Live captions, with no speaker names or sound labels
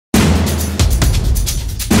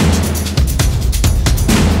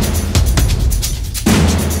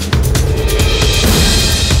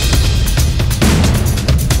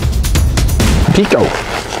Pico.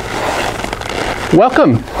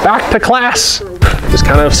 Welcome back to class. It's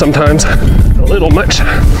kind of sometimes a little much.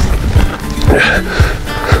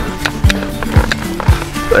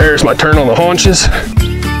 There's my turn on the haunches.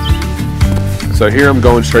 So here I'm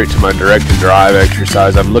going straight to my direct and drive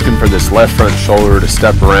exercise. I'm looking for this left front shoulder to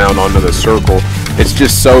step around onto the circle. It's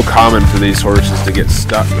just so common for these horses to get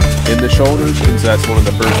stuck in the shoulders, and so that's one of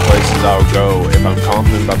the first places I'll go if I'm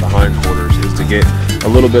confident about the hindquarters, is to get a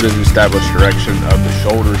little bit of established direction of the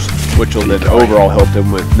shoulders, which will then overall help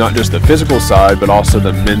them with not just the physical side, but also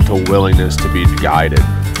the mental willingness to be guided.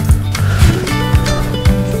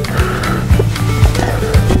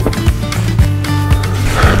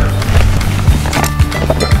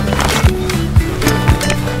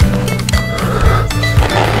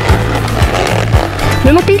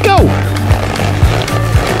 Little Pico.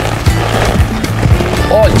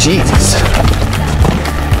 Oh, Jesus.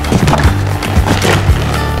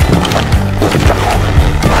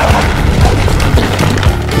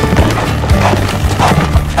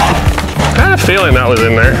 I had a feeling that was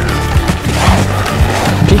in there.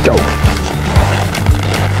 Pico.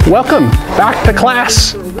 Welcome back to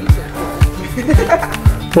class.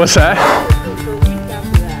 What's that?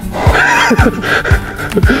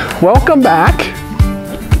 Welcome back.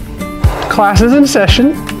 Class is in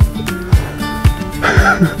session.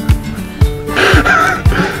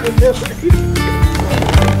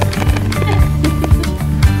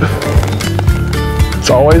 It's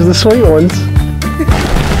always the sweet ones.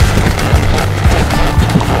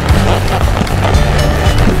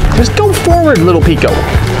 Just go forward, little Pico.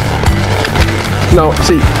 No,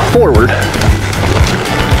 see, forward.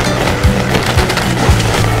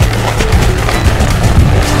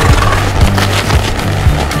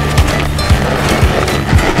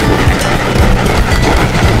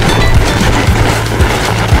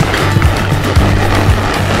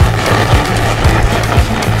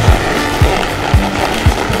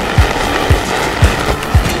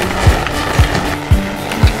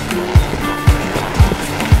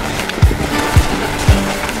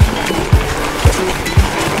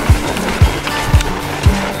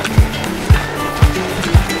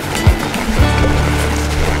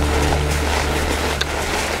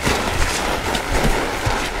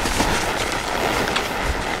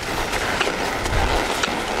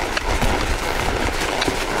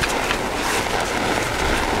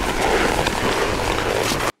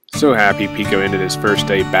 So happy Pico ended his first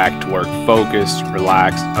day back to work focused,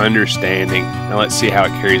 relaxed, understanding. Now let's see how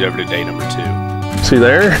it carries over to day number 2. See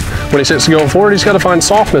there? When he sits going forward, he's got to find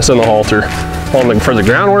softness in the halter for the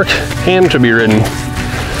groundwork and to be ridden.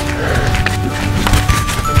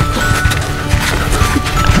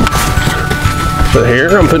 But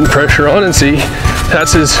here I'm putting pressure on, and see,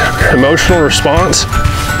 that's his emotional response,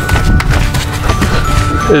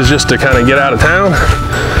 is just to kind of get out of town.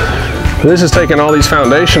 This is taking all these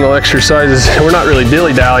foundational exercises. We're not really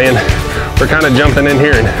dilly-dallying. We're kind of jumping in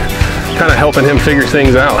here and kind of helping him figure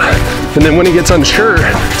things out. And then when he gets unsure,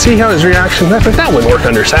 see how his reaction, that wouldn't work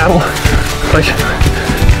under saddle. Like,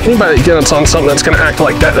 anybody that gets on something that's gonna act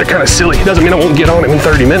like that, they're kind of silly. It doesn't mean I won't get on him in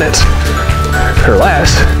 30 minutes or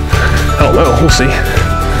less. I don't know, we'll see.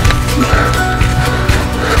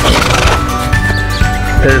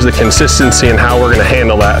 Here's the consistency and how we're gonna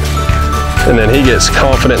handle that. And then he gets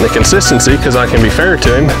confident in the consistency because I can be fair to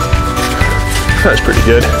him. That's pretty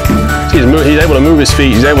good. He's able to move his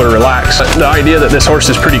feet, he's able to relax. The idea that this horse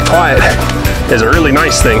is pretty quiet is a really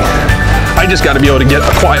nice thing. I just got to be able to get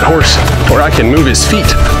a quiet horse where I can move his feet.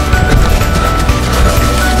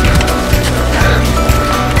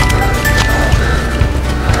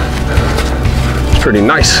 It's pretty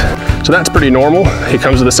nice. So that's pretty normal. He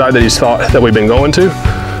comes to the side that he's thought that we've been going to.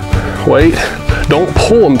 Wait, don't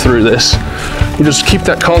pull him through this. You just keep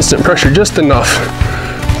that constant pressure just enough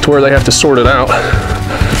to where they have to sort it out.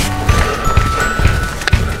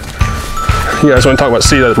 You guys want to talk about,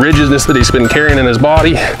 see the rigidness that he's been carrying in his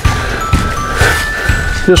body?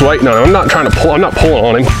 Just waiting on him. I'm not trying to pull, I'm not pulling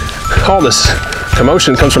on him. All this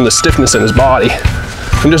commotion comes from the stiffness in his body.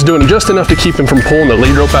 I'm just doing just enough to keep him from pulling the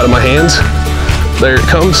lead rope out of my hands. There it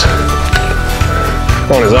comes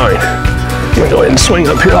on his own. I'm gonna go ahead and swing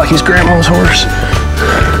up here like he's grandma's horse.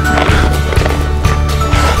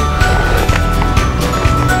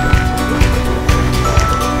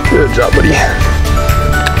 Good job, buddy.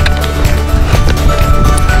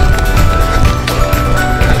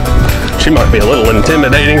 She might be a little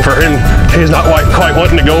intimidating for him. He's not quite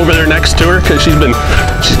wanting to go over there next to her because she's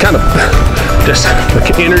kind of, just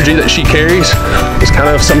the energy that she carries is kind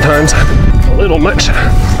of sometimes a little much.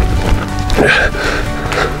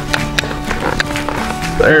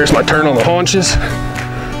 There's my turn on the haunches.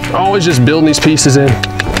 Always just building these pieces in.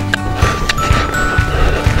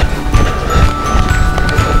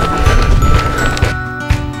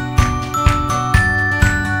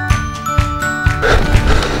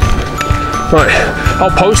 Right,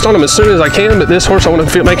 I'll post on him as soon as I can, but this horse I want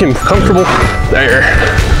to make him comfortable. There.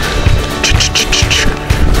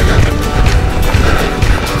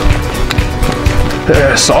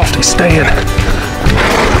 There, softy, staying.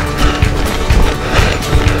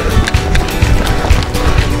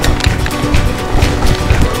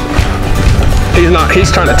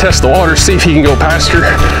 He's trying to test the water, see if he can go past her.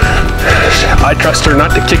 I trust her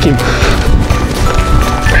not to kick him,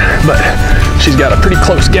 but she's got a pretty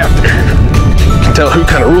close gap there. You can tell who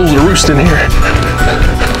kind of rules the roost in here.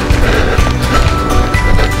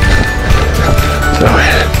 So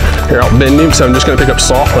here, I'll bend him, so I'm just going to pick up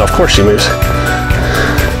soft. Well, of course she moves.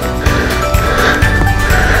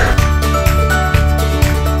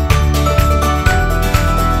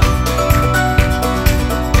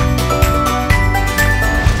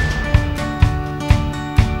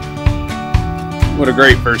 What a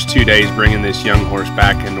great first 2 days bringing this young horse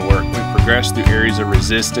back into work. We progressed through areas of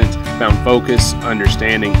resistance, found focus,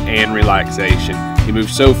 understanding, and relaxation. He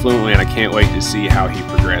moves so fluently, and I can't wait to see how he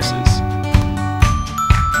progresses.